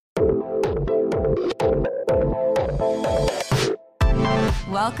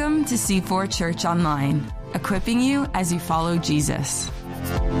Welcome to C4 Church Online, equipping you as you follow Jesus.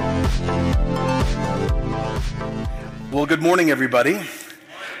 Well, good morning, everybody.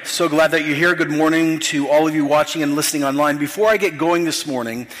 So glad that you're here. Good morning to all of you watching and listening online. Before I get going this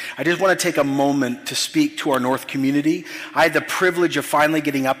morning, I just want to take a moment to speak to our North community. I had the privilege of finally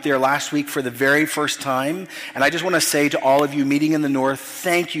getting up there last week for the very first time, and I just want to say to all of you meeting in the North,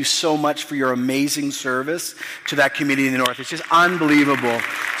 thank you so much for your amazing service to that community in the North. It's just unbelievable.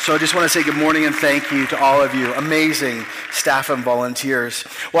 So I just want to say good morning and thank you to all of you. Amazing staff and volunteers.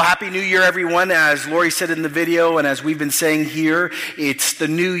 Well, Happy New Year, everyone. As Lori said in the video, and as we've been saying here, it's the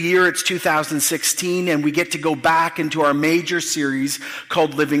new year, it's 2016, and we get to go back into our major series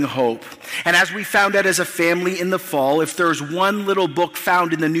called Living Hope. And as we found out as a family in the fall, if there's one little book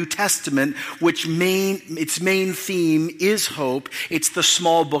found in the New Testament which its main theme is hope, it's the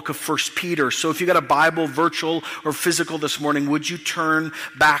small book of 1 Peter. So if you got a Bible, virtual or physical this morning, would you turn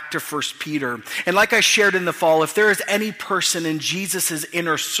back to 1 Peter? And like I shared in the fall, if there is any person in Jesus'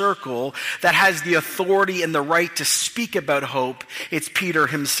 inner circle that has the authority and the right to speak about hope, it's Peter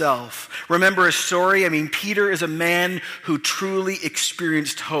himself. Remember his story? I mean, Peter is a man who truly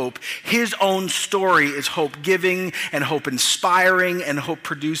experienced hope. His own story is hope-giving and hope-inspiring and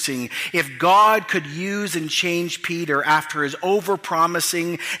hope-producing. If God could use and change Peter after his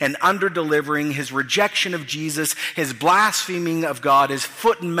over-promising and under-delivering, his rejection of Jesus, his blaspheming of God, his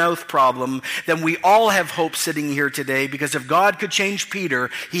foot and mouth problem, then we all have hope sitting here today, because if God could change Peter,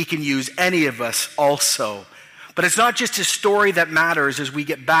 he can use any of us also. But it's not just his story that matters as we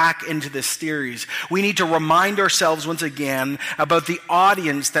get back into this series. We need to remind ourselves once again about the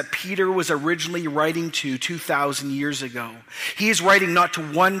audience that Peter was originally writing to 2,000 years ago. He is writing not to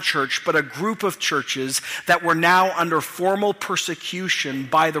one church, but a group of churches that were now under formal persecution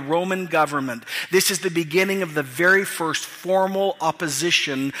by the Roman government. This is the beginning of the very first formal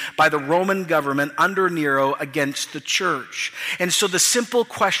opposition by the Roman government under Nero against the church. And so the simple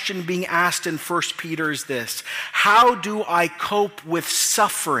question being asked in 1 Peter is this: how do I cope with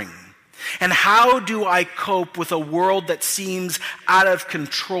suffering? And how do I cope with a world that seems out of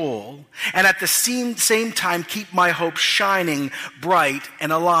control, and at the same time keep my hope shining bright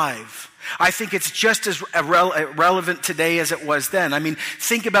and alive? I think it's just as relevant today as it was then. I mean,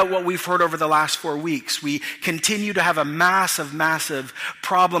 think about what we've heard over the last 4 weeks. We continue to have a massive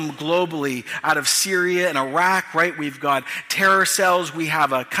problem globally out of Syria and Iraq, right? We've got terror cells. We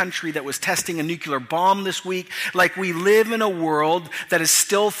have a country that was testing a nuclear bomb this week. Like, we live in a world that is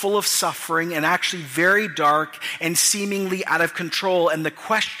still full of suffering and actually very dark and seemingly out of control. And the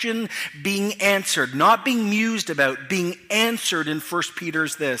question being answered, not being mused about, being answered in 1 Peter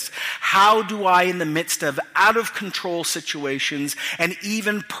is this: how do I, in the midst of out-of-control situations and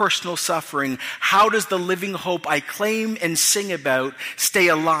even personal suffering, how does the living hope I claim and sing about stay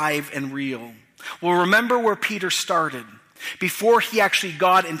alive and real? Well, remember where Peter started. Before he actually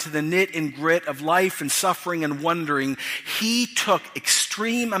got into the knit and grit of life and suffering and wondering, he took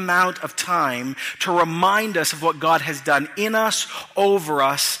extreme amount of time to remind us of what God has done in us, over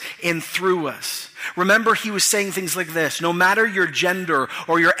us, and through us. Remember, he was saying things like this: no matter your gender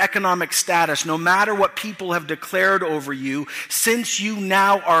or your economic status, no matter what people have declared over you, since you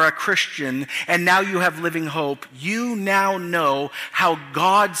now are a Christian and now you have living hope, you now know how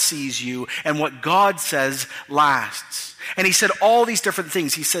God sees you and what God says lasts. And he said all these different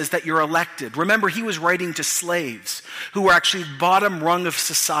things. He says that you're elected. Remember, he was writing to slaves who were actually bottom rung of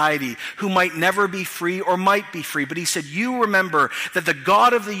society, who might never be free or might be free. But he said, you remember that the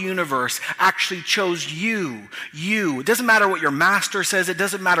God of the universe actually chose you. It doesn't matter what your master says. It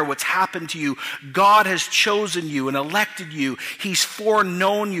doesn't matter what's happened to you. God has chosen you and elected you. He's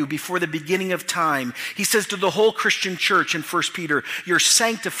foreknown you before the beginning of time. He says to the whole Christian church in 1 Peter, you're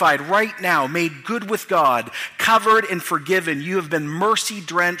sanctified right now, made good with God, covered and forgiven. You have been mercy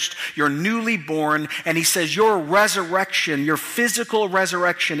drenched. You're newly born. And he says your resurrection, your physical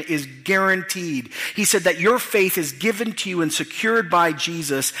resurrection, is guaranteed. He said that your faith is given to you and secured by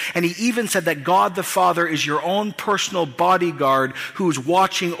Jesus. And he even said that God the Father is your own personal bodyguard who is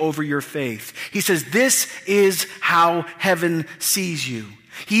watching over your faith. He says this is how heaven sees you.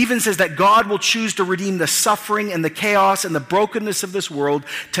 He even says that God will choose to redeem the suffering and the chaos and the brokenness of this world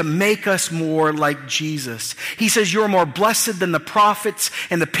to make us more like Jesus. He says you're more blessed than the prophets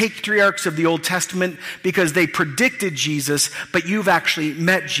and the patriarchs of the Old Testament because they predicted Jesus, but you've actually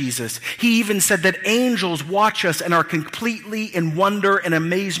met Jesus. He even said that angels watch us and are completely in wonder and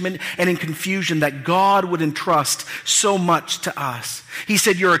amazement and in confusion that God would entrust so much to us. He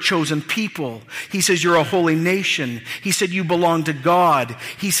said, you're a chosen people. He says, you're a holy nation. He said, you belong to God.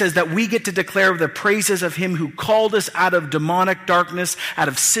 He says that we get to declare the praises of him who called us out of demonic darkness, out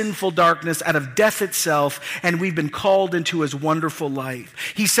of sinful darkness, out of death itself, and we've been called into his wonderful life.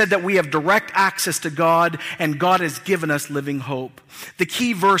 He said that we have direct access to God, and God has given us living hope. The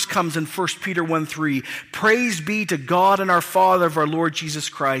key verse comes in 1 Peter 1:3. Praise be to God and our Father of our Lord Jesus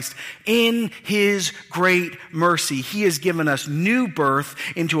Christ. In his great mercy, he has given us new birth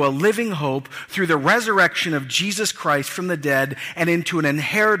into a living hope through the resurrection of Jesus Christ from the dead, and into an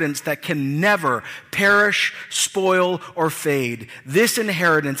inheritance that can never perish, spoil, or fade. This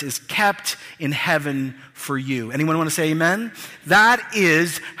inheritance is kept in heaven for you. Anyone want to say amen? That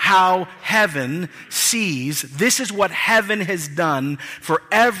is how heaven sees. This is what heaven has done for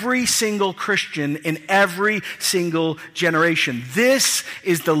every single Christian in every single generation. This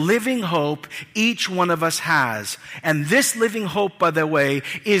is the living hope each one of us has. And this living hope, by the way,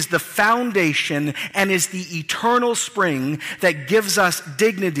 is the foundation and is the eternal spring that gives us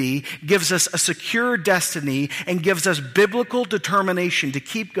dignity, gives us a secure destiny, and gives us biblical determination to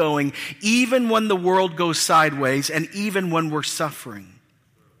keep going even when the world goes sideways and even when we're suffering.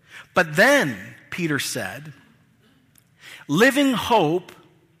 But then, Peter said, living hope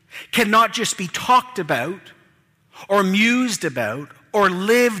cannot just be talked about or mused about or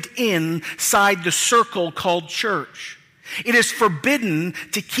lived inside the circle called church. It is forbidden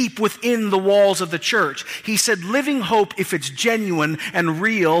to keep within the walls of the church. He said living hope, if it's genuine and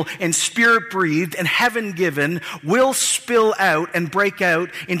real and spirit-breathed and heaven-given, will spill out and break out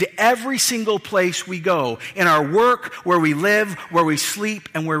into every single place we go. In our work, where we live, where we sleep,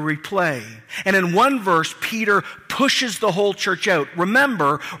 and where we play. And in one verse, Peter pushes the whole church out.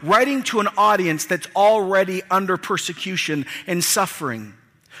 Remember, writing to an audience that's already under persecution and suffering.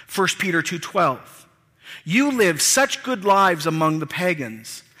 1 Peter 2:12. You live such good lives among the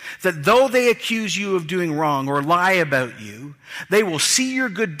pagans that though they accuse you of doing wrong or lie about you, they will see your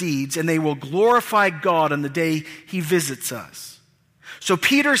good deeds and they will glorify God on the day he visits us. So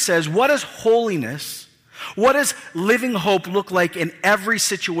Peter says, what does holiness, what does living hope look like in every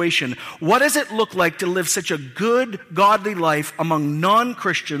situation? What does it look like to live such a good, godly life among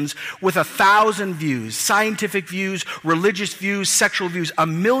non-Christians with 1,000 views, scientific views, religious views, sexual views,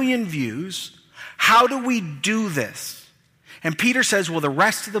 1,000,000 views? How do we do this? And Peter says, well, the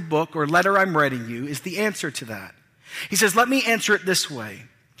rest of the book or letter I'm writing you is the answer to that. He says, let me answer it this way.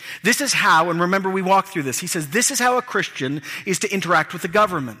 This is how, and remember we walked through this, he says, this is how a Christian is to interact with the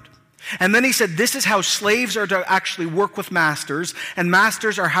government. And then he said, this is how slaves are to actually work with masters, and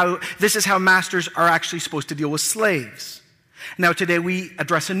this is how masters are actually supposed to deal with slaves. Now today we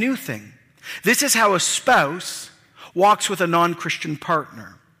address a new thing. This is how a spouse walks with a non-Christian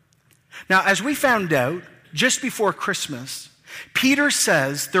partner. Now, as we found out just before Christmas, Peter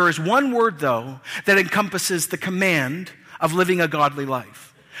says there is one word, though, that encompasses the command of living a godly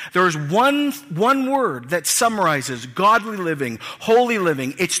life. There is one word that summarizes godly living, holy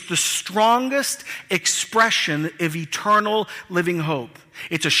living. It's the strongest expression of eternal living hope.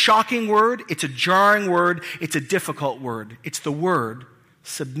 It's a shocking word. It's a jarring word. It's a difficult word. It's the word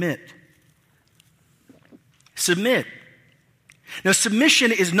submit. Submit. Now,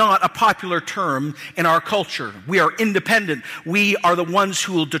 submission is not a popular term in our culture. We are independent. We are the ones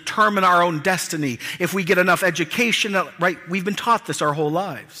who will determine our own destiny. If we get enough education, right? We've been taught this our whole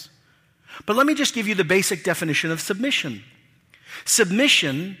lives. But let me just give you the basic definition of submission.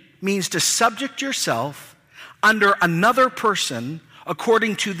 Submission means to subject yourself under another person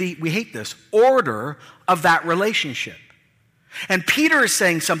according to the, we hate this, order of that relationship. And Peter is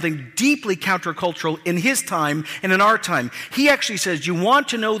saying something deeply countercultural in his time and in our time. He actually says, you want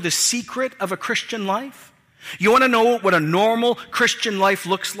to know the secret of a Christian life? You want to know what a normal Christian life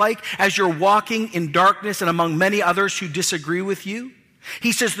looks like as you're walking in darkness and among many others who disagree with you?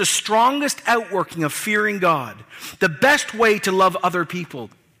 He says the strongest outworking of fearing God, the best way to love other people,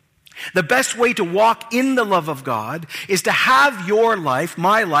 the best way to walk in the love of God is to have your life,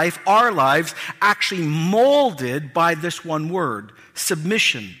 my life, our lives actually molded by this one word,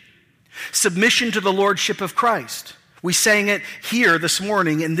 submission. Submission to the lordship of Christ. We sang it here this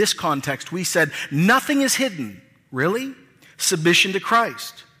morning in this context. We said, nothing is hidden. Really? Submission to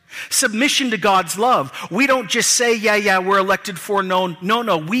Christ. Submission to God's love. We don't just say, yeah, we're elected for known.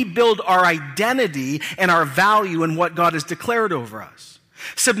 No. We build our identity and our value in what God has declared over us.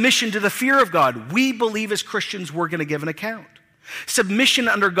 Submission to the fear of God. We believe as Christians we're going to give an account. Submission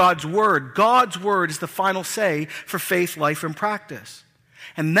under God's word. God's word is the final say for faith, life, and practice.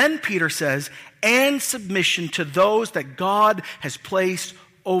 And then Peter says, and submission to those that God has placed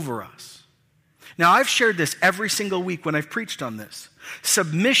over us. Now, I've shared this every single week when I've preached on this.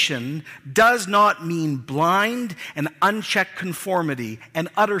 Submission does not mean blind and unchecked conformity and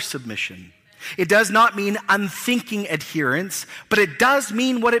utter submission. It does not mean unthinking adherence, but it does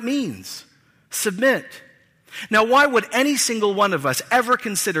mean what it means. Submit. Now, why would any single one of us ever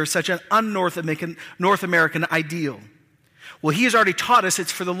consider such an un-North American ideal? Well, he has already taught us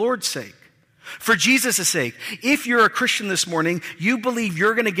it's for the Lord's sake. For Jesus' sake. If you're a Christian this morning, you believe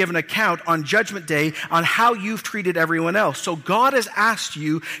you're going to give an account on Judgment Day on how you've treated everyone else. So God has asked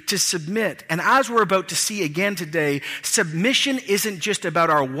you to submit. And as we're about to see again today, submission isn't just about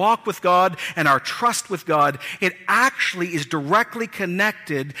our walk with God and our trust with God. It actually is directly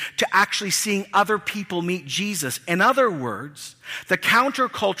connected to actually seeing other people meet Jesus. In other words, the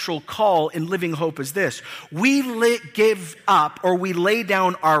countercultural call in Living Hope is this. We give up or we lay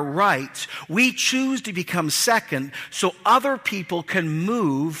down our rights. We choose to become second so other people can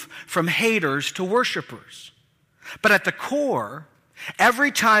move from haters to worshipers. But at the core,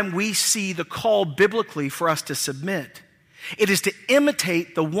 every time we see the call biblically for us to submit, it is to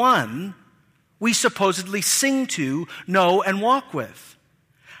imitate the one we supposedly sing to, know, and walk with.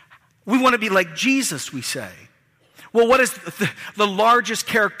 We want to be like Jesus, we say. Well, what is the largest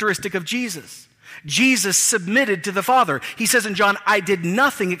characteristic of Jesus? Jesus submitted to the Father. He says in John, I did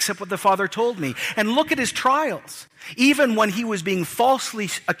nothing except what the Father told me. And look at his trials. Even when he was being falsely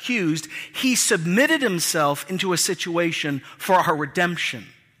accused, he submitted himself into a situation for our redemption.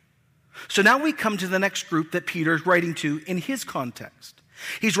 So now we come to the next group that Peter is writing to in his context.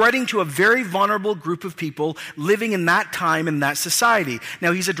 He's writing to a very vulnerable group of people living in that time in that society.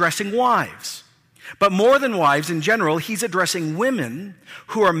 Now he's addressing wives. But more than wives in general, he's addressing women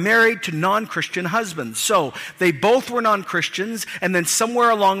who are married to non-Christian husbands. So they both were non-Christians, and then somewhere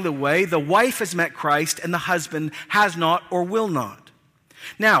along the way, the wife has met Christ and the husband has not or will not.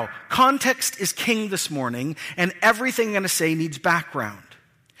 Now, context is king this morning, and everything I'm going to say needs background.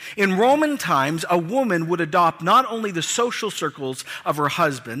 In Roman times, a woman would adopt not only the social circles of her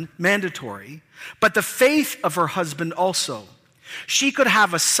husband, mandatory, but the faith of her husband also. She could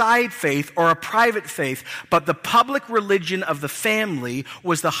have a side faith or a private faith, but the public religion of the family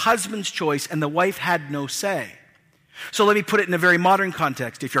was the husband's choice and the wife had no say. So let me put it in a very modern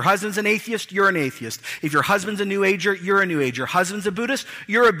context. If your husband's an atheist, you're an atheist. If your husband's a New Ager, you're a New Ager. Husband's a Buddhist,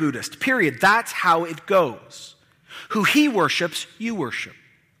 you're a Buddhist. Period. That's how it goes. Who he worships, you worship.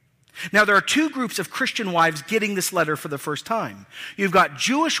 Now, there are two groups of Christian wives getting this letter for the first time. You've got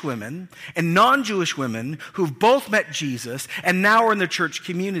Jewish women and non-Jewish women who've both met Jesus and now are in the church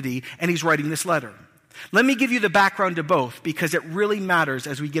community, and he's writing this letter. Let me give you the background to both because it really matters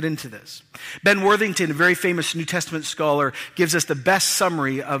as we get into this. Ben Worthington, a very famous New Testament scholar, gives us the best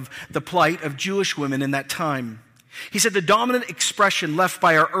summary of the plight of Jewish women in that time. He said the dominant expression left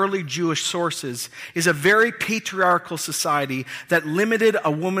by our early Jewish sources is a very patriarchal society that limited a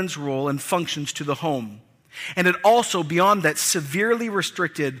woman's role and functions to the home. And it also, beyond that, severely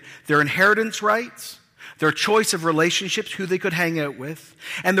restricted their inheritance rights, their choice of relationships, who they could hang out with,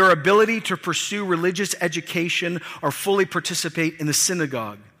 and their ability to pursue religious education or fully participate in the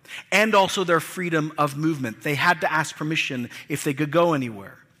synagogue, and also their freedom of movement. They had to ask permission if they could go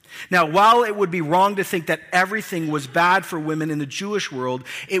anywhere. Now, while it would be wrong to think that everything was bad for women in the Jewish world,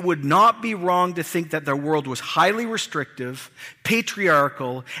 it would not be wrong to think that their world was highly restrictive,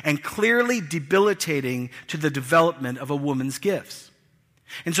 patriarchal, and clearly debilitating to the development of a woman's gifts.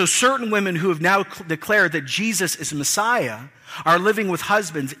 And so certain women who have now declared that Jesus is Messiah are living with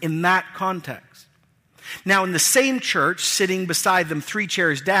husbands in that context. Now, in the same church, sitting beside them 3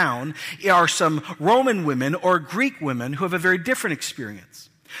 chairs down, are some Roman women or Greek women who have a very different experience.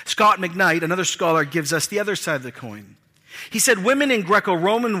 Scott McKnight, another scholar, gives us the other side of the coin. He said women in the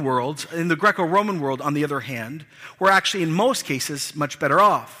Greco-Roman world, on the other hand, were actually in most cases much better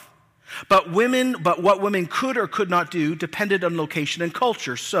off. But what women could or could not do depended on location and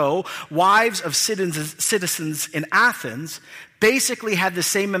culture. So, wives of citizens in Athens basically had the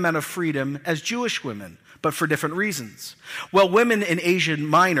same amount of freedom as Jewish women, but for different reasons. Well, women in Asia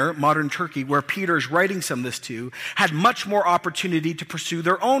Minor, modern Turkey, where Peter's writing some of this to, had much more opportunity to pursue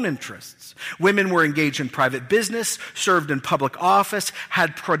their own interests. Women were engaged in private business, served in public office,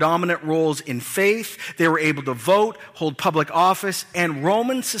 had predominant roles in faith. They were able to vote, hold public office, and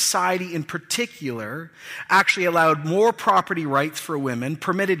Roman society in particular actually allowed more property rights for women,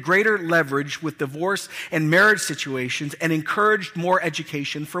 permitted greater leverage with divorce and marriage situations, and encouraged more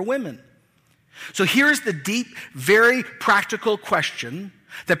education for women. So here's the deep, very practical question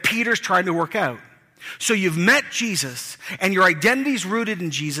that Peter's trying to work out. So you've met Jesus, and your identity's rooted in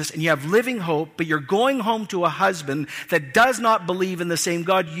Jesus, and you have living hope, but you're going home to a husband that does not believe in the same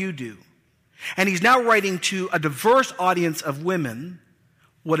God you do. And he's now writing to a diverse audience of women.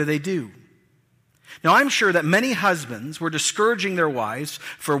 What do? Now, I'm sure that many husbands were discouraging their wives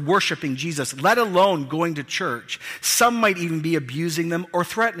for worshiping Jesus, let alone going to church. Some might even be abusing them or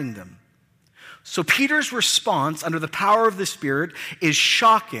threatening them. So Peter's response under the power of the Spirit is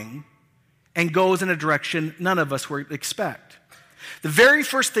shocking and goes in a direction none of us would expect. The very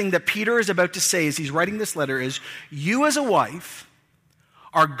first thing that Peter is about to say as he's writing this letter is, you as a wife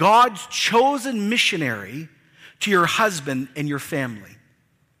are God's chosen missionary to your husband and your family.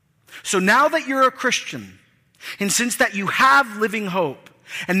 So now that you're a Christian, and since that you have living hope,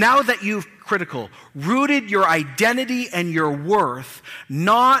 and now that you've rooted your identity and your worth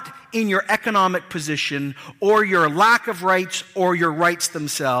not in your economic position or your lack of rights or your rights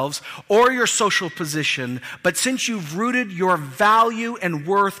themselves or your social position, but since you've rooted your value and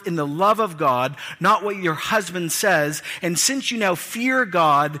worth in the love of God, not what your husband says, and since you now fear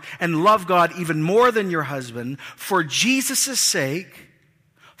God and love God even more than your husband, for Jesus' sake,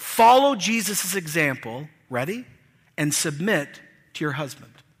 follow Jesus' example, ready? And submit to your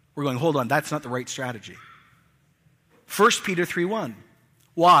husband. We're going, hold on, that's not the right strategy. 1 Peter 3:1.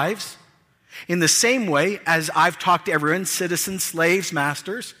 Wives, in the same way as I've talked to everyone, citizens, slaves,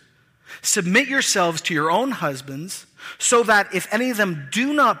 masters, submit yourselves to your own husbands, so that if any of them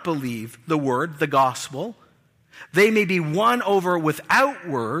do not believe the word, the gospel, they may be won over without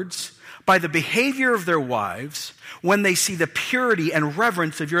words by the behavior of their wives when they see the purity and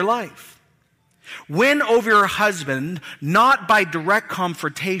reverence of your life. Win over your husband, not by direct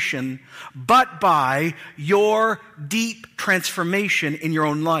confrontation, but by your deep transformation in your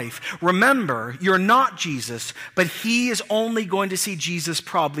own life. Remember, you're not Jesus, but he is only going to see Jesus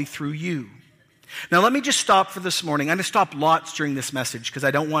probably through you. Now, let me just stop for this morning. I'm going to stop lots during this message because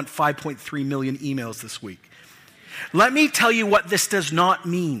I don't want 5.3 million emails this week. Let me tell you what this does not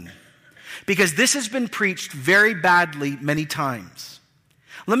mean, because this has been preached very badly many times.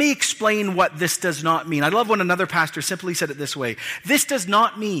 Let me explain what this does not mean. I love when another pastor simply said it this way. This does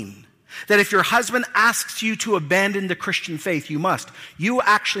not mean that if your husband asks you to abandon the Christian faith, you must. You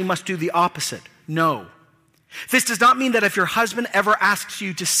actually must do the opposite. No. This does not mean that if your husband ever asks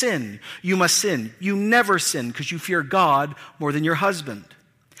you to sin, you must sin. You never sin because you fear God more than your husband.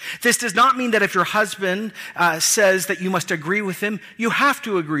 This does not mean that if your husband says that you must agree with him, you have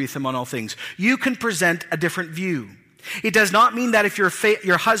to agree with him on all things. You can present a different view. It does not mean that if your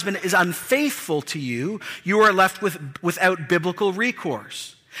husband is unfaithful to you, you are left without biblical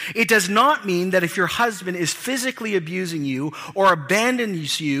recourse. It does not mean that if your husband is physically abusing you or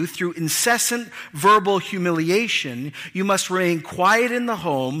abandons you through incessant verbal humiliation, you must remain quiet in the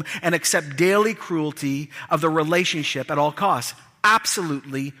home and accept daily cruelty of the relationship at all costs.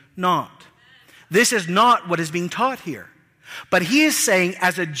 Absolutely not. This is not what is being taught here. But he is saying,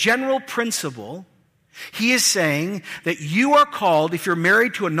 as a general principle, he is saying that you are called, if you're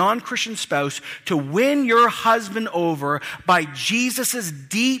married to a non-Christian spouse, to win your husband over by Jesus'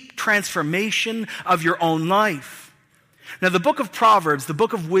 deep transformation of your own life. Now, the book of Proverbs, the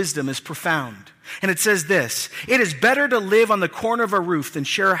book of wisdom, is profound. And it says this: it is better to live on the corner of a roof than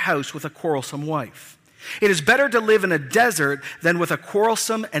share a house with a quarrelsome wife. It is better to live in a desert than with a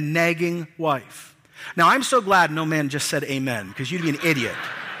quarrelsome and nagging wife. Now, I'm so glad no man just said amen, because you'd be an idiot.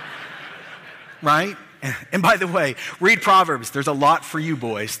 Right? And by the way, read Proverbs. There's a lot for you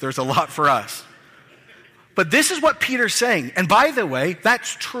boys. There's a lot for us. But this is what Peter's saying. And by the way,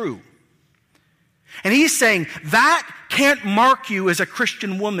 that's true. And he's saying that can't mark you as a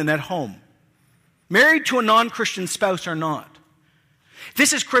Christian woman at home, married to a non-Christian spouse or not.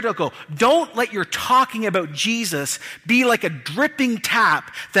 This is critical. Don't let your talking about Jesus be like a dripping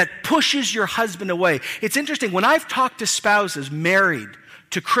tap that pushes your husband away. It's interesting. When I've talked to spouses married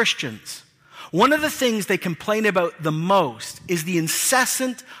to Christians, one of the things they complain about the most is the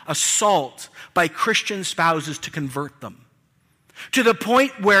incessant assault by Christian spouses to convert them, to the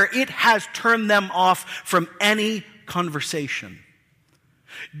point where it has turned them off from any conversation.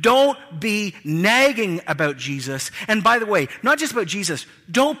 Don't be nagging about Jesus. And by the way, not just about Jesus,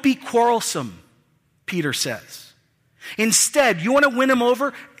 don't be quarrelsome, Peter says. Instead, you want to win him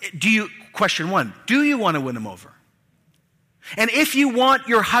over? Question one, do you want to win him over? And if you want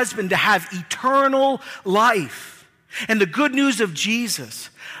your husband to have eternal life and the good news of Jesus,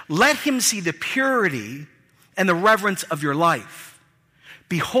 let him see the purity and the reverence of your life.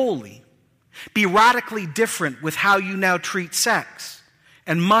 Be holy. Be radically different with how you now treat sex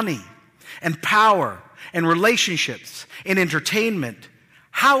and money and power and relationships and entertainment.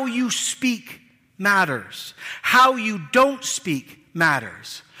 How you speak matters. How you don't speak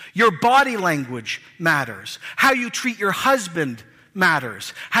matters. Your body language matters. How you treat your husband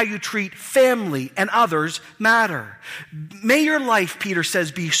matters. How you treat family and others matter. May your life, Peter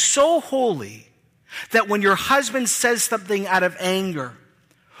says, be so holy that when your husband says something out of anger,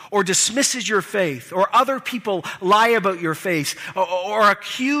 or dismisses your faith, or other people lie about your faith, or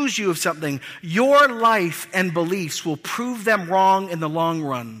accuse you of something, your life and beliefs will prove them wrong in the long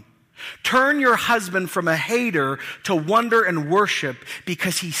run. Turn your husband from a hater to wonder and worship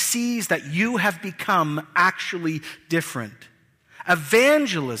because he sees that you have become actually different.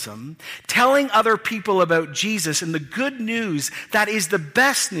 Evangelism, telling other people about Jesus and the good news that is the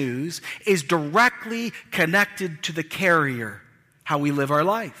best news, is directly connected to the carrier, how we live our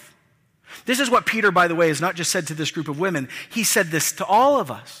life. This is what Peter, by the way, has not just said to this group of women. He said this to all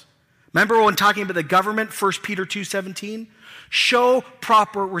of us. Remember when talking about the government, 1 Peter 2:17? Show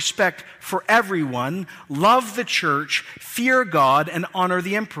proper respect for everyone, love the church, fear God, and honor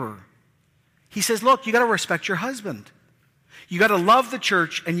the emperor. He says, look, you got to respect your husband. You got to love the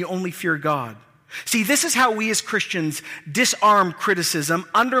church, and you only fear God. See, this is how we as Christians disarm criticism,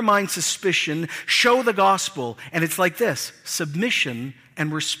 undermine suspicion, show the gospel. And it's like this: submission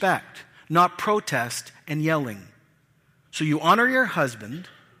and respect, not protest and yelling. So you honor your husband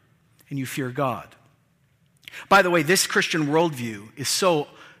and you fear God. By the way, this Christian worldview is so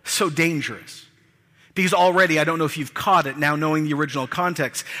dangerous. Because already, I don't know if you've caught it now knowing the original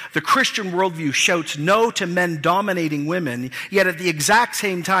context, the Christian worldview shouts no to men dominating women, yet at the exact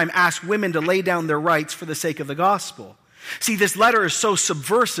same time asks women to lay down their rights for the sake of the gospel. See, this letter is so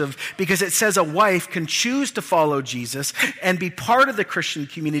subversive because it says a wife can choose to follow Jesus and be part of the Christian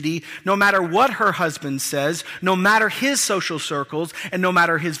community no matter what her husband says, no matter his social circles, and no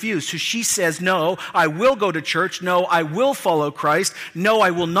matter his views. So she says, no, I will go to church. No, I will follow Christ. No, I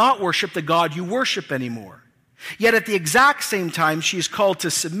will not worship the God you worship anymore. Yet at the exact same time, she is called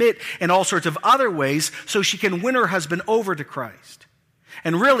to submit in all sorts of other ways so she can win her husband over to Christ.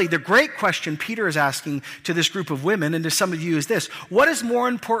 And really, the great question Peter is asking to this group of women and to some of you is this: what is more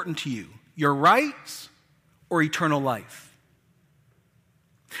important to you, your rights or eternal life?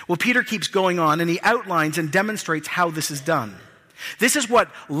 Well, Peter keeps going on and he outlines and demonstrates how this is done. This is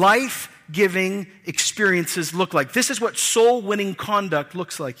what life-giving experiences look like. This is what soul-winning conduct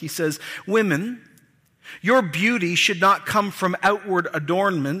looks like. He says, women, your beauty should not come from outward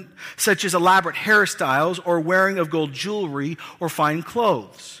adornment, such as elaborate hairstyles or wearing of gold jewelry or fine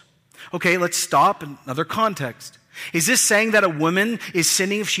clothes. Okay, let's stop in another context. Is this saying that a woman is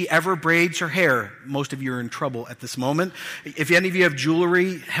sinning if she ever braids her hair? Most of you are in trouble at this moment. If any of you have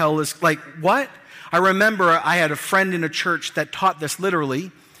jewelry, hell is like, what? I remember I had a friend in a church that taught this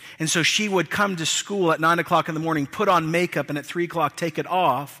literally. And so she would come to school at 9 o'clock in the morning, put on makeup, and at 3 o'clock take it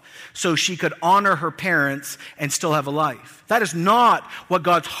off so she could honor her parents and still have a life. That is not what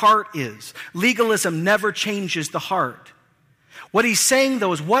God's heart is. Legalism never changes the heart. What he's saying,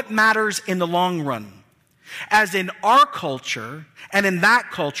 though, is what matters in the long run. As in our culture and in that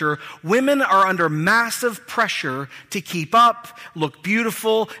culture, women are under massive pressure to keep up, look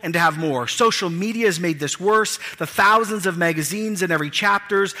beautiful, and to have more. Social media has made this worse. The thousands of magazines in every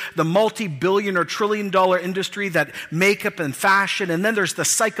chapters, the multi-billion or trillion-dollar industry that makeup and fashion, and then there's the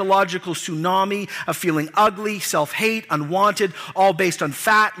psychological tsunami of feeling ugly, self-hate, unwanted, all based on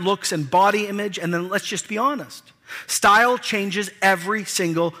fat, looks, and body image. And then let's just be honest. Style changes every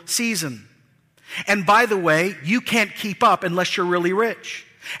single season. And by the way, you can't keep up unless you're really rich.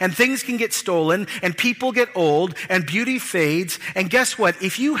 And things can get stolen, and people get old, and beauty fades. And guess what?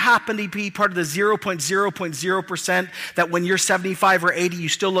 If you happen to be part of the 0.0% that when you're 75 or 80, you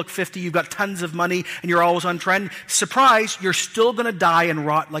still look 50, you've got tons of money, and you're always on trend, surprise, you're still going to die and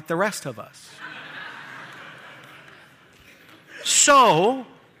rot like the rest of us. So,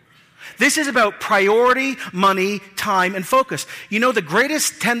 this is about priority, money, time, and focus. You know, the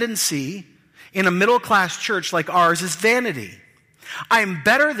greatest tendency in a middle-class church like ours is vanity. I'm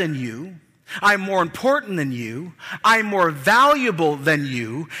better than you. I'm more important than you. I'm more valuable than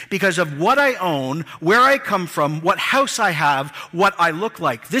you because of what I own, where I come from, what house I have, what I look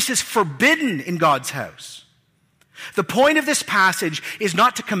like. This is forbidden in God's house. The point of this passage is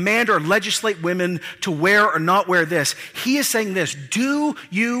not to command or legislate women to wear or not wear this. He is saying this: do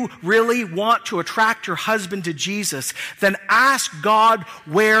you really want to attract your husband to Jesus? Then ask God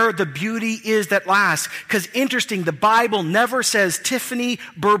where the beauty is that lasts. Because interesting, the Bible never says Tiffany,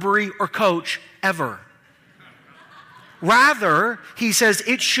 Burberry, or Coach ever. Rather, he says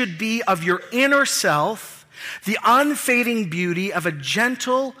it should be of your inner self, the unfading beauty of a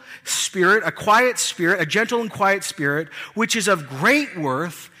gentle spirit, a gentle and quiet spirit, which is of great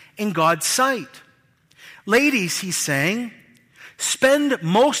worth in God's sight. Ladies, he's saying, Spend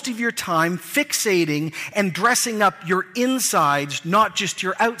most of your time fixating and dressing up your insides, not just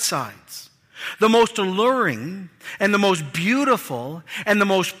your outsides. The most alluring and the most beautiful and the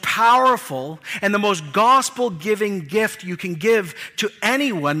most powerful and the most gospel-giving gift you can give to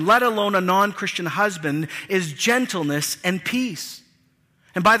anyone, let alone a non-Christian husband, is gentleness and peace.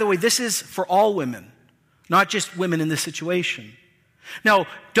 And by the way, this is for all women, not just women in this situation. Now,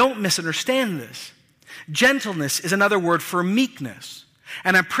 don't misunderstand this. Gentleness is another word for meekness.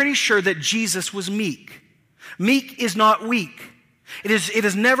 And I'm pretty sure that Jesus was meek. Meek is not weak. It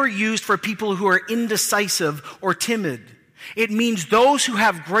is never used for people who are indecisive or timid. It means those who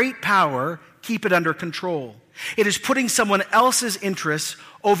have great power keep it under control. It is putting someone else's interests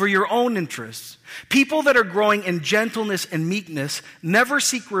over your own interests. People that are growing in gentleness and meekness never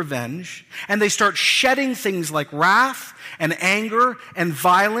seek revenge, and they start shedding things like wrath and anger and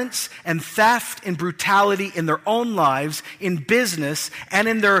violence and theft and brutality in their own lives, in business, and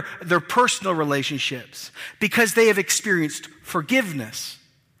in their personal relationships, because they have experienced forgiveness.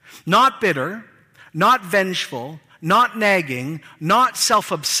 Not bitter, not vengeful, not nagging, not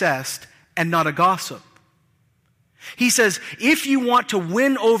self-obsessed, and not a gossip. He says, if you want to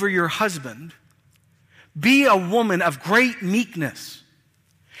win over your husband, be a woman of great meekness.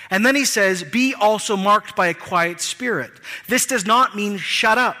 And then he says, be also marked by a quiet spirit. This does not mean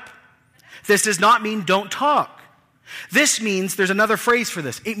shut up. This does not mean don't talk. This means, there's another phrase for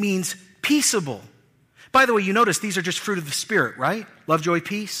this, it means peaceable. By the way, you notice these are just fruit of the Spirit, right? Love, joy,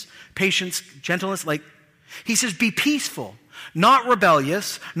 peace, patience, gentleness. He says, be peaceful. Not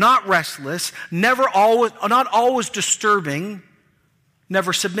rebellious, not restless, not always disturbing,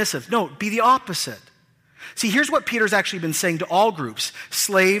 never submissive. No, be the opposite. See, here's what Peter's actually been saying to all groups: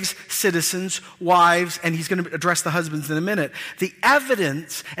 slaves, citizens, wives, and he's going to address the husbands in a minute. The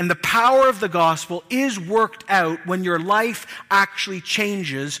evidence and the power of the gospel is worked out when your life actually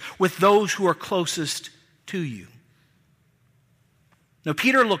changes with those who are closest to you. Now,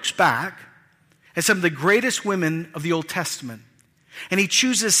 Peter looks back at some of the greatest women of the Old Testament. And he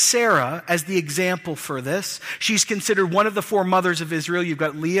chooses Sarah as the example for this. She's considered one of the four mothers of Israel. You've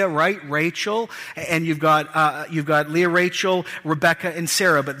got Leah, right? Rachel. And you've got Leah, Rachel, Rebecca, and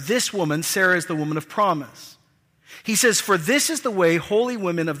Sarah. But this woman, Sarah, is the woman of promise. He says, for this is the way holy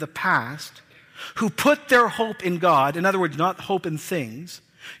women of the past, who put their hope in God, in other words, not hope in things,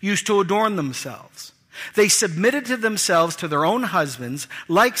 used to adorn themselves. They submitted to themselves to their own husbands,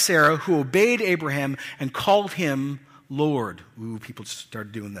 like Sarah, who obeyed Abraham and called him Lord. Ooh, people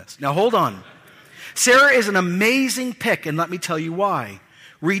started doing this. Now hold on. Sarah is an amazing pick, and let me tell you why.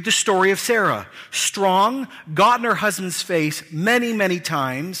 Read the story of Sarah. Strong, got in her husband's face many, many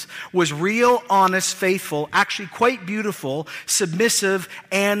times, was real, honest, faithful, actually quite beautiful, submissive,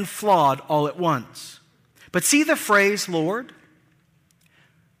 and flawed all at once. But see the phrase, Lord?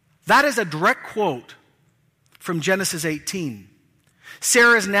 That is a direct quote from Genesis 18.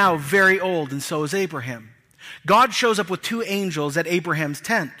 Sarah is now very old, and so is Abraham. God shows up with two angels at Abraham's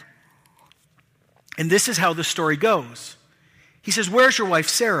tent. And this is how the story goes. He says, where's your wife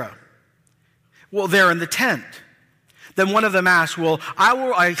Sarah? Well, they're in the tent. Then one of them asks,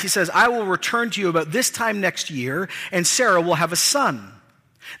 he says, I will return to you about this time next year, and Sarah will have a son.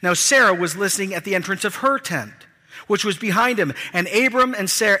 Now Sarah was listening at the entrance of her tent, which was behind him. And Abraham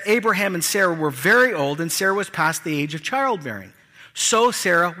and Sarah were very old, and Sarah was past the age of childbearing. So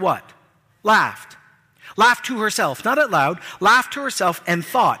Sarah, what? Laughed. Laughed to herself, not out loud, laughed to herself and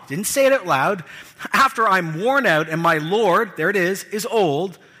thought, didn't say it out loud, after I'm worn out and my Lord, there it is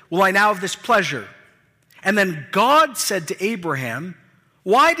old, will I now have this pleasure? And then God said to Abraham,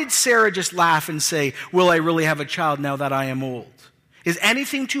 why did Sarah just laugh and say, will I really have a child now that I am old? Is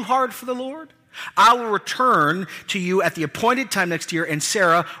anything too hard for the Lord? I will return to you at the appointed time next year, and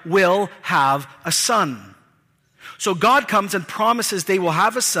Sarah will have a son. So God comes and promises they will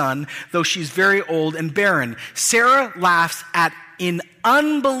have a son, though she's very old and barren. Sarah laughs in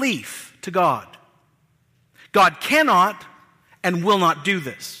unbelief to God. God cannot and will not do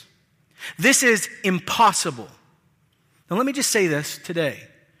this. This is impossible. Now let me just say this today.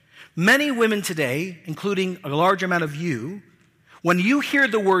 Many women today, including a large amount of you, when you hear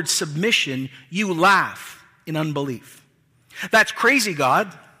the word submission, you laugh in unbelief. That's crazy,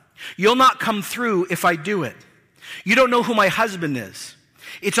 God. You'll not come through if I do it. You don't know who my husband is.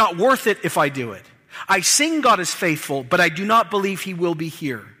 It's not worth it if I do it. I sing God is faithful, but I do not believe he will be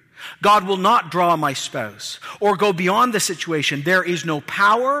here. God will not draw my spouse or go beyond the situation. There is no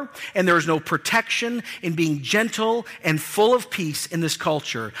power and there is no protection in being gentle and full of peace in this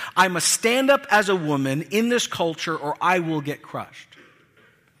culture. I must stand up as a woman in this culture or I will get crushed.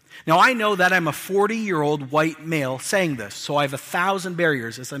 Now, I know that I'm a 40-year-old white male saying this, so I have 1,000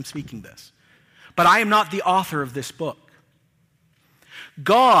 barriers as I'm speaking this. But I am not the author of this book.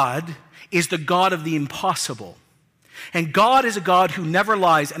 God is the God of the impossible. And God is a God who never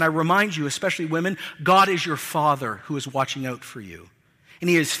lies. And I remind you, especially women, God is your Father who is watching out for you. And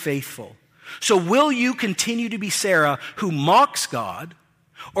He is faithful. So will you continue to be Sarah who mocks God,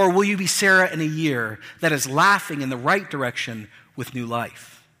 or will you be Sarah in a year that is laughing in the right direction with new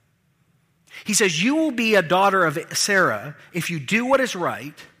life? He says, you will be a daughter of Sarah if you do what is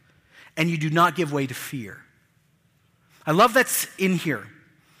right and you do not give way to fear. I love that's in here.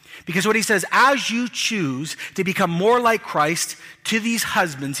 Because what he says, as you choose to become more like Christ to these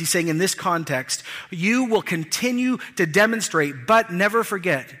husbands, he's saying in this context, you will continue to demonstrate, but never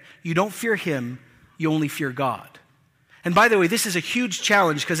forget, you don't fear him, you only fear God. And by the way, this is a huge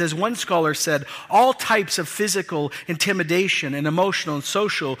challenge because as one scholar said, all types of physical intimidation and emotional and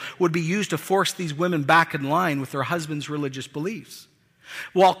social would be used to force these women back in line with their husbands' religious beliefs.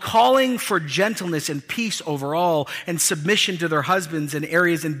 While calling for gentleness and peace overall and submission to their husbands in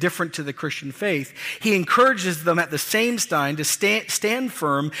areas indifferent to the Christian faith, he encourages them at the same time to stand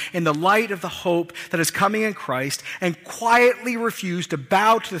firm in the light of the hope that is coming in Christ and quietly refuse to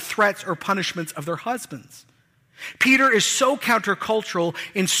bow to the threats or punishments of their husbands. Peter is so countercultural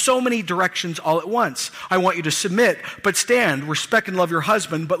in so many directions all at once. I want you to submit, but stand. Respect and love your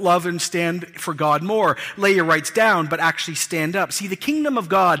husband, but love and stand for God more. Lay your rights down, but actually stand up. See, the kingdom of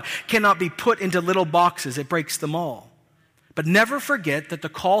God cannot be put into little boxes. It breaks them all. But never forget that the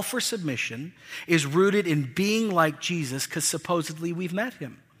call for submission is rooted in being like Jesus because supposedly we've met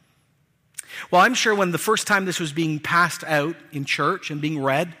him. Well, I'm sure when the first time this was being passed out in church and being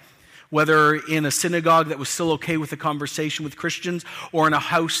read, whether in a synagogue that was still okay with a conversation with Christians or in a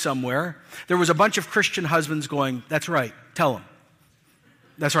house somewhere, there was a bunch of Christian husbands going, that's right, tell them.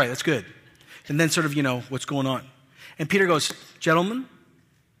 That's right, that's good. And then sort of, what's going on? And Peter goes, gentlemen,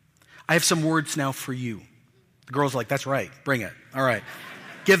 I have some words now for you. The girl's like, that's right, bring it. All right.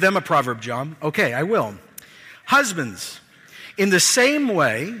 Give them a proverb, John. Okay, I will. Husbands, in the same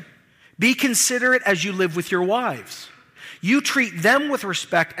way, be considerate as you live with your wives. You treat them with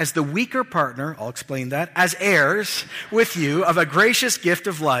respect as the weaker partner, I'll explain that, as heirs with you of a gracious gift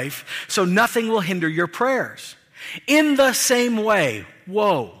of life, so nothing will hinder your prayers. In the same way,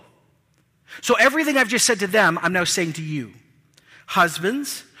 whoa. So everything I've just said to them, I'm now saying to you.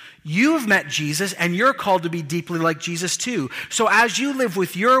 Husbands, you've met Jesus and you're called to be deeply like Jesus too. So as you live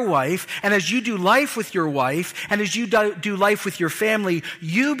with your wife and as you do life with your wife and as you do life with your family,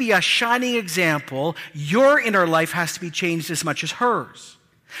 you be a shining example. Your inner life has to be changed as much as hers.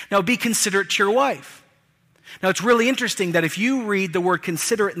 Now be considerate to your wife. Now it's really interesting that if you read the word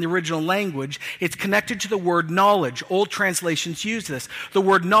considerate in the original language, it's connected to the word knowledge. Old translations use this. The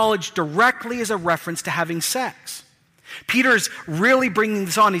word knowledge directly is a reference to having sex. Peter's really bringing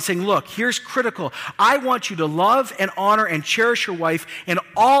this on. He's saying, look, here's critical. I want you to love and honor and cherish your wife in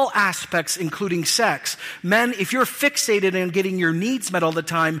all aspects, including sex. Men, if you're fixated on getting your needs met all the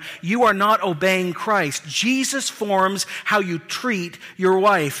time, you are not obeying Christ. Jesus forms how you treat your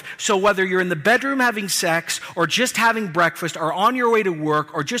wife. So whether you're in the bedroom having sex or just having breakfast or on your way to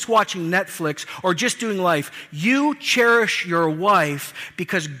work or just watching Netflix or just doing life, you cherish your wife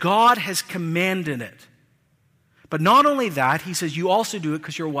because God has commanded it. But not only that, he says you also do it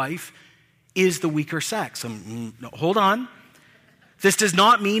because your wife is the weaker sex. No, hold on. This does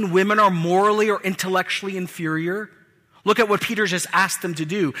not mean women are morally or intellectually inferior. Look at what Peter just asked them to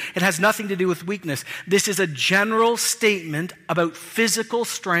do. It has nothing to do with weakness. This is a general statement about physical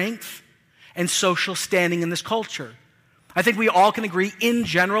strength and social standing in this culture. I think we all can agree, in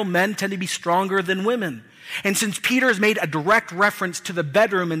general, men tend to be stronger than women. And since Peter has made a direct reference to the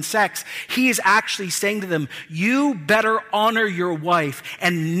bedroom and sex, he is actually saying to them, you better honor your wife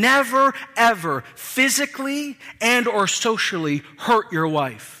and never, ever physically and or socially hurt your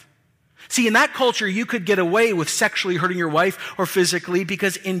wife. See, in that culture, you could get away with sexually hurting your wife or physically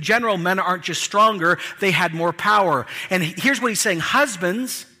because in general, men aren't just stronger, they had more power. And here's what he's saying,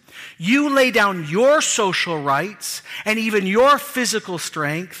 husbands, you lay down your social rights and even your physical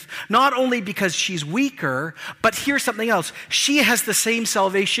strength, not only because she's weaker, but here's something else. She has the same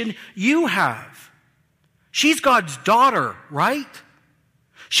salvation you have. She's God's daughter, right?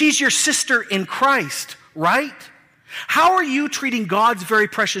 She's your sister in Christ, right? How are you treating God's very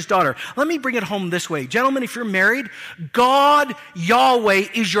precious daughter? Let me bring it home this way. Gentlemen, if you're married, God, Yahweh,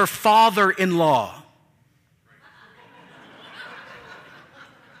 is your father-in-law.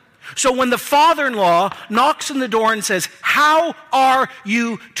 So when the father-in-law knocks on the door and says, how are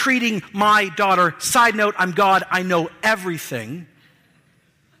you treating my daughter? Side note, I'm God, I know everything.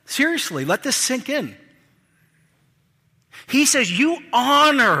 Seriously, let this sink in. He says, you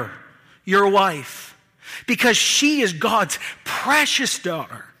honor your wife because she is God's precious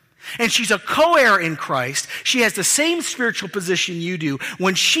daughter. And she's a co-heir in Christ. She has the same spiritual position you do.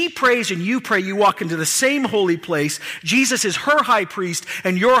 When she prays and you pray, you walk into the same holy place. Jesus is her high priest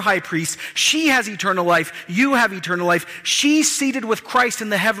and your high priest. She has eternal life. You have eternal life. She's seated with Christ in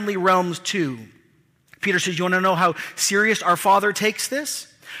the heavenly realms too. Peter says, you want to know how serious our Father takes this?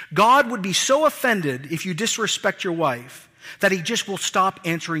 God would be so offended if you disrespect your wife that he just will stop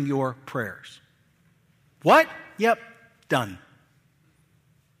answering your prayers. What? Yep, done.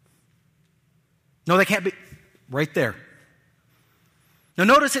 No, they can't be. Right there. Now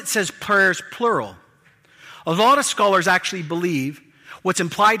notice it says prayers plural. A lot of scholars actually believe what's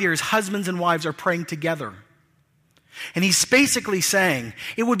implied here is husbands and wives are praying together. And he's basically saying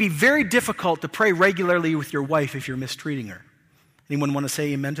it would be very difficult to pray regularly with your wife if you're mistreating her. Anyone want to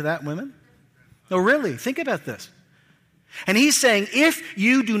say amen to that, women? No, really, think about this. And he's saying if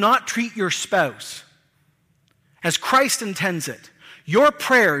you do not treat your spouse as Christ intends it, your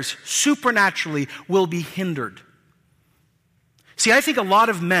prayers supernaturally will be hindered. See, I think a lot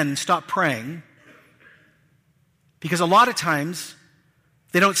of men stop praying because a lot of times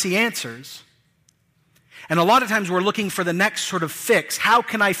they don't see answers. And a lot of times we're looking for the next sort of fix. How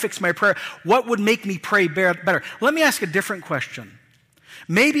can I fix my prayer? What would make me pray better? Let me ask a different question.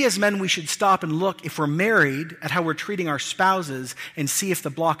 Maybe as men we should stop and look, if we're married, at how we're treating our spouses and see if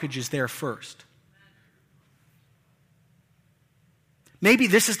the blockage is there first. Maybe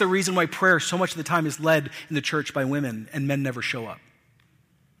this is the reason why prayer so much of the time is led in the church by women and men never show up.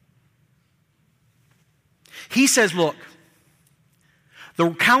 He says, look, the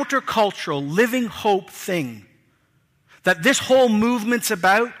countercultural living hope thing that this whole movement's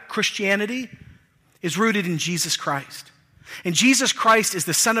about, Christianity, is rooted in Jesus Christ. And Jesus Christ is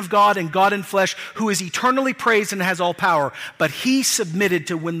the Son of God and God in flesh who is eternally praised and has all power. But he submitted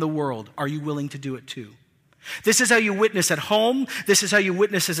to win the world. Are you willing to do it too? This is how you witness at home. This is how you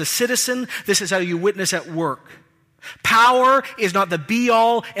witness as a citizen. This is how you witness at work. Power is not the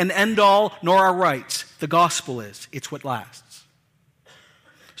be-all and end-all, nor our rights. The gospel is. It's what lasts.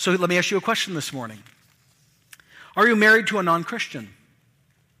 So let me ask you a question this morning. Are you married to a non-Christian?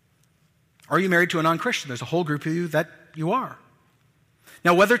 Are you married to a non-Christian? There's a whole group of you that you are.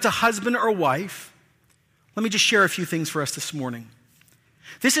 Now, whether it's a husband or wife, let me just share a few things for us this morning.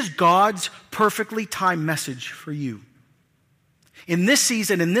 This is God's perfectly timed message for you. In this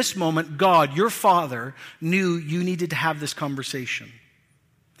season, in this moment, God, your Father, knew you needed to have this conversation.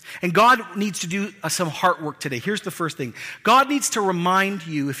 And God needs to do some heart work today. Here's the first thing. God needs to remind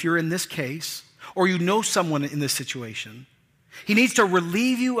you, if you're in this case, or you know someone in this situation, he needs to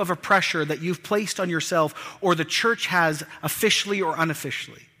relieve you of a pressure that you've placed on yourself or the church has officially or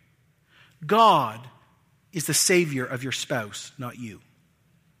unofficially. God is the Savior of your spouse, not you.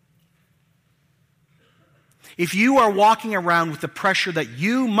 If you are walking around with the pressure that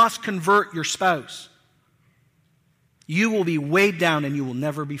you must convert your spouse, you will be weighed down and you will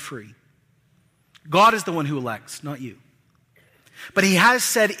never be free. God is the one who elects, not you. But he has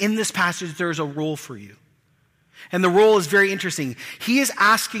said in this passage there is a role for you. And the role is very interesting. He is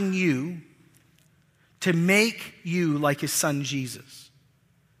asking you to make you like his son Jesus.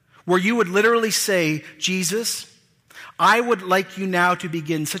 Where you would literally say, Jesus, I would like you now to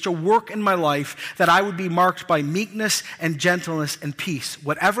begin such a work in my life that I would be marked by meekness and gentleness and peace,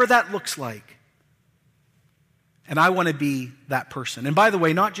 whatever that looks like. And I want to be that person. And by the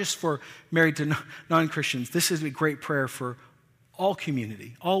way, not just for married to non-Christians, this is a great prayer for all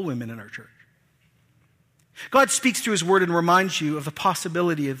community, all women in our church. God speaks through his word and reminds you of the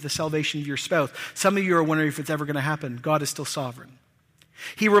possibility of the salvation of your spouse. Some of you are wondering if it's ever going to happen. God is still sovereign.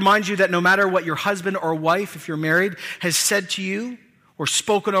 He reminds you that no matter what your husband or wife, if you're married, has said to you or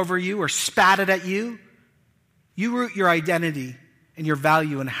spoken over you or spatted at you, you root your identity and your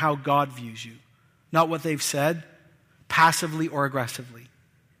value in how God views you, not what they've said, passively or aggressively.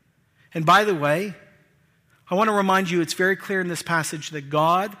 And by the way, I want to remind you, it's very clear in this passage that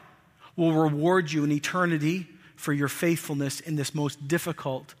God will reward you in eternity for your faithfulness in this most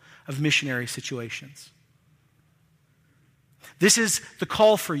difficult of missionary situations. This is the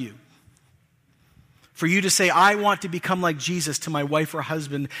call for you. For you to say, I want to become like Jesus to my wife or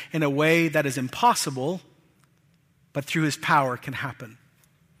husband in a way that is impossible, but through his power can happen.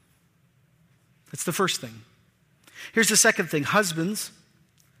 That's the first thing. Here's the second thing. Husbands,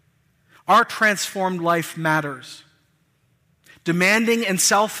 our transformed life matters. Demanding and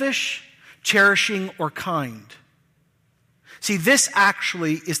selfish, cherishing or kind. See, this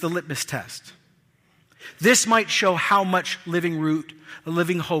actually is the litmus test. This might show how much living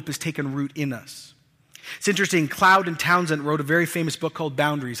hope has taken root in us. It's interesting, Cloud and Townsend wrote a very famous book called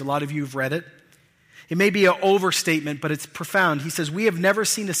Boundaries. A lot of you have read it. It may be an overstatement, but it's profound. He says, we have never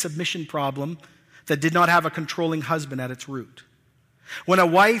seen a submission problem that did not have a controlling husband at its root. When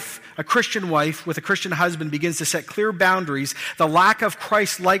a Christian wife with a Christian husband begins to set clear boundaries, the lack of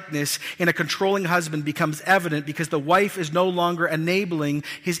Christ-likeness in a controlling husband becomes evident because the wife is no longer enabling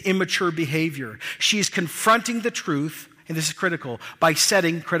his immature behavior. She is confronting the truth, and this is critical, by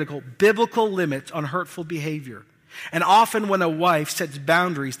setting biblical limits on hurtful behavior. And often when a wife sets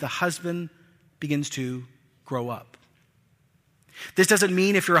boundaries, the husband begins to grow up. This doesn't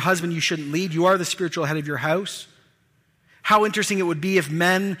mean if you're a husband you shouldn't lead. You are the spiritual head of your house. How interesting it would be if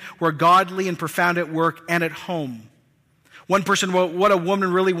men were godly and profound at work and at home. One person wrote, what a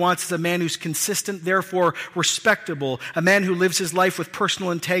woman really wants is a man who's consistent, therefore respectable, a man who lives his life with personal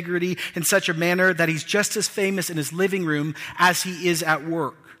integrity in such a manner that he's just as famous in his living room as he is at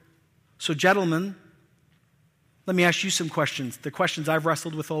work. So gentlemen, let me ask you some questions, the questions I've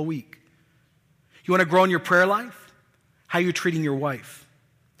wrestled with all week. You want to grow in your prayer life? How are you treating your wife?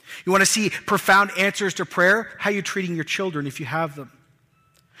 You want to see profound answers to prayer? How are you treating your children if you have them?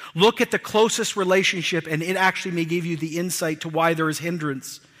 Look at the closest relationship, and it actually may give you the insight to why there is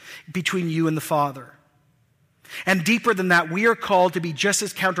hindrance between you and the Father. And deeper than that, we are called to be just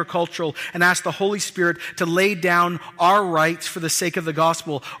as countercultural and ask the Holy Spirit to lay down our rights for the sake of the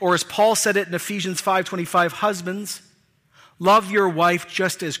gospel. Or as Paul said it in Ephesians 5:25, husbands, love your wife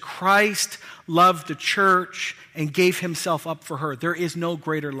just as Christ loved the church and gave himself up for her. There is no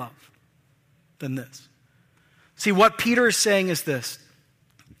greater love than this. See, what Peter is saying is this.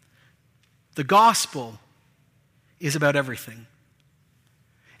 The gospel is about everything.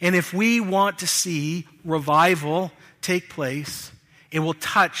 And if we want to see revival take place, it will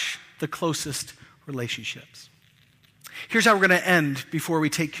touch the closest relationships. Here's how we're going to end before we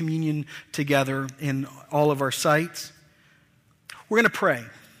take communion together in all of our sites. We're going to pray.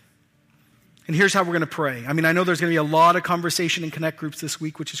 And here's how we're going to pray. I know there's going to be a lot of conversation in Connect groups this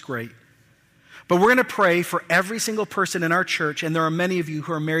week, which is great. But we're going to pray for every single person in our church, and there are many of you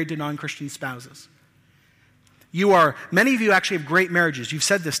who are married to non-Christian spouses. Many of you actually have great marriages. You've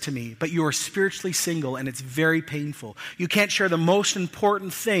said this to me, but you are spiritually single, and it's very painful. You can't share the most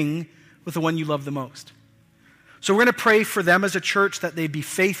important thing with the one you love the most. So we're going to pray for them as a church that they'd be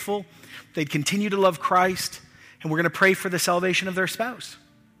faithful, they'd continue to love Christ, and we're going to pray for the salvation of their spouse.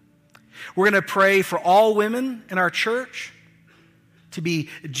 We're going to pray for all women in our church to be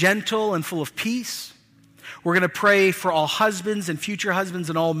gentle and full of peace. We're going to pray for all husbands and future husbands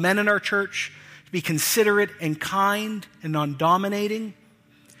and all men in our church to be considerate and kind and non-dominating.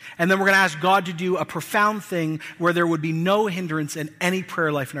 And then we're going to ask God to do a profound thing where there would be no hindrance in any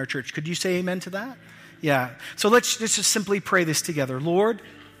prayer life in our church. Could you say amen to that? Yeah. So let's just simply pray this together. Lord,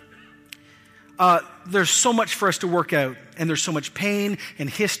 there's so much for us to work out, and there's so much pain and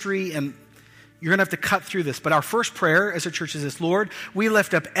history, and you're going to have to cut through this. But our first prayer as a church is this. Lord, we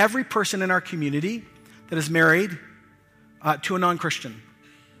lift up every person in our community that is married to a non-Christian.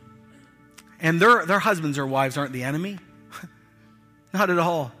 And their husbands or wives aren't the enemy. Not at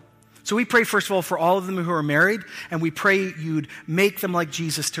all. So we pray, first of all, for all of them who are married, and we pray you'd make them like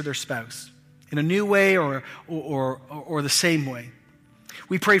Jesus to their spouse in a new way or the same way.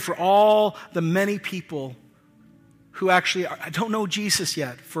 We pray for all the many people who actually don't know Jesus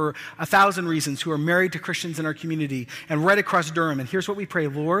yet for 1,000 reasons, who are married to Christians in our community and right across Durham. And here's what we pray.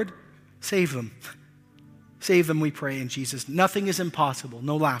 Lord, save them. Save them, we pray, in Jesus. Nothing is impossible.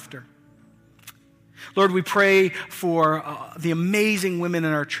 No laughter. Lord, we pray for the amazing women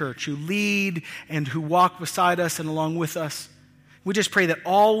in our church who lead and who walk beside us and along with us. We just pray that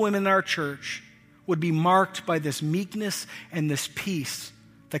all women in our church would be marked by this meekness and this peace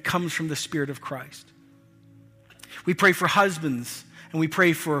that comes from the Spirit of Christ. We pray for husbands, and we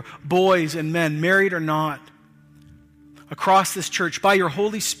pray for boys and men, married or not, across this church, by your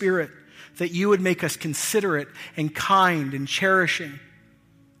Holy Spirit, that you would make us considerate and kind and cherishing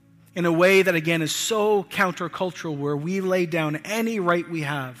in a way that, again, is so countercultural, where we lay down any right we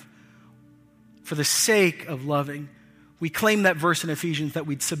have for the sake of loving. We claim that verse in Ephesians, that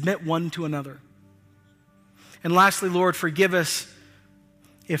we'd submit one to another. And lastly, Lord, forgive us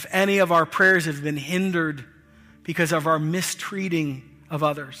if any of our prayers have been hindered because of our mistreating of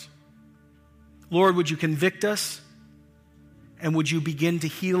others. Lord, would you convict us, and would you begin to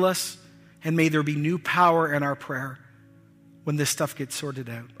heal us, and may there be new power in our prayer when this stuff gets sorted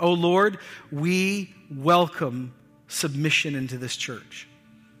out. Oh Lord, we welcome submission into this church.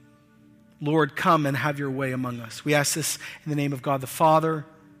 Lord, come and have your way among us. We ask this in the name of God the Father,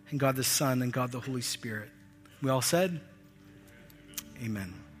 and God the Son, and God the Holy Spirit. We all said,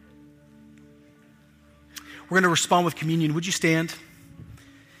 amen. We're going to respond with communion. Would you stand?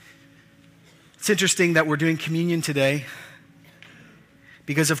 It's interesting that we're doing communion today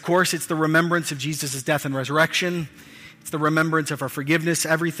because, of course, it's the remembrance of Jesus' death and resurrection. It's the remembrance of our forgiveness.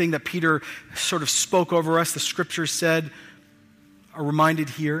 Everything that Peter sort of spoke over us, the scriptures said, are reminded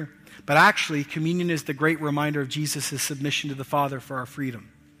here. But actually, communion is the great reminder of Jesus' submission to the Father for our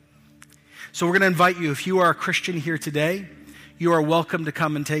freedom. So we're going to invite you, if you are a Christian here today, you are welcome to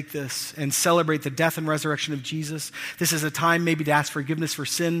come and take this and celebrate the death and resurrection of Jesus. This is a time maybe to ask forgiveness for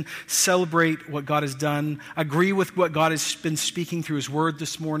sin, celebrate what God has done, agree with what God has been speaking through his word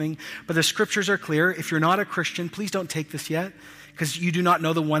this morning. But the scriptures are clear. If you're not a Christian, please don't take this yet because you do not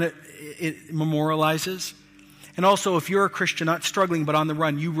know the one it memorializes. And also, if you're a Christian, not struggling but on the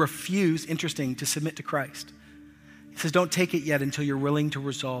run, you refuse, interesting, to submit to Christ. He says, don't take it yet until you're willing to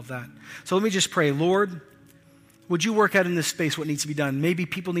resolve that. So let me just pray. Lord, would you work out in this space what needs to be done? Maybe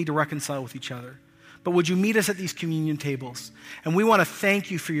people need to reconcile with each other. But would you meet us at these communion tables? And we want to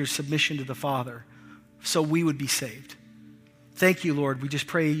thank you for your submission to the Father so we would be saved. Thank you, Lord. We just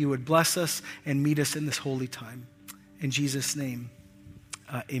pray you would bless us and meet us in this holy time. In Jesus' name,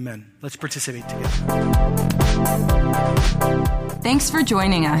 amen. Let's participate together. Thanks for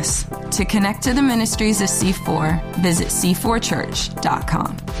joining us. To connect to the ministries of C4, visit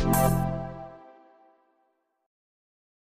c4church.com.